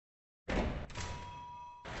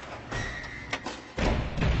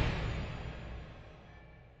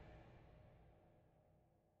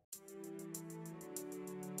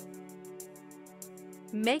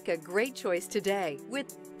Make a great choice today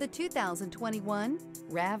with the 2021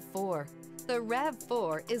 RAV4. The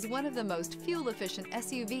RAV4 is one of the most fuel-efficient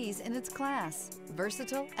SUVs in its class.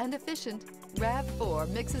 Versatile and efficient, RAV4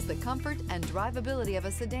 mixes the comfort and drivability of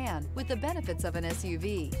a sedan with the benefits of an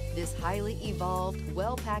SUV. This highly evolved,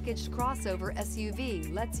 well-packaged crossover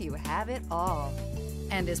SUV lets you have it all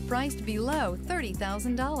and is priced below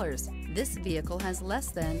 $30,000. This vehicle has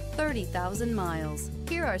less than 30,000 miles.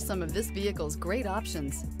 Here are some of this vehicle's great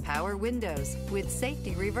options: power windows with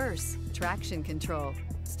safety reverse, traction control,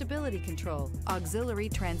 stability control, auxiliary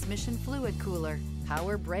transmission fluid cooler,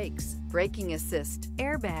 power brakes, braking assist,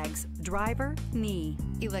 airbags, driver, knee,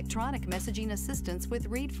 electronic messaging assistance with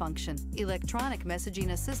read function, electronic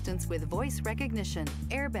messaging assistance with voice recognition,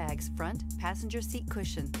 airbags front passenger seat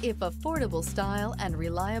cushion. If affordable style and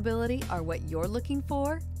reliability are what you're looking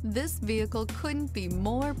for, this vehicle couldn't be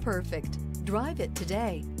more perfect. Drive it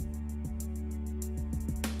today.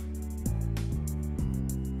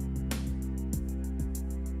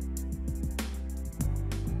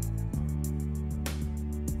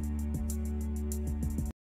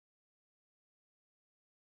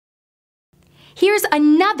 Here's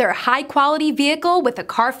another high-quality vehicle with a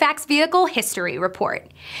CARFAX Vehicle History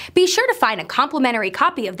Report. Be sure to find a complimentary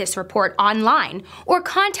copy of this report online or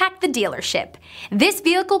contact the dealership. This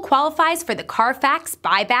vehicle qualifies for the CARFAX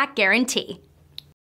Buyback Guarantee.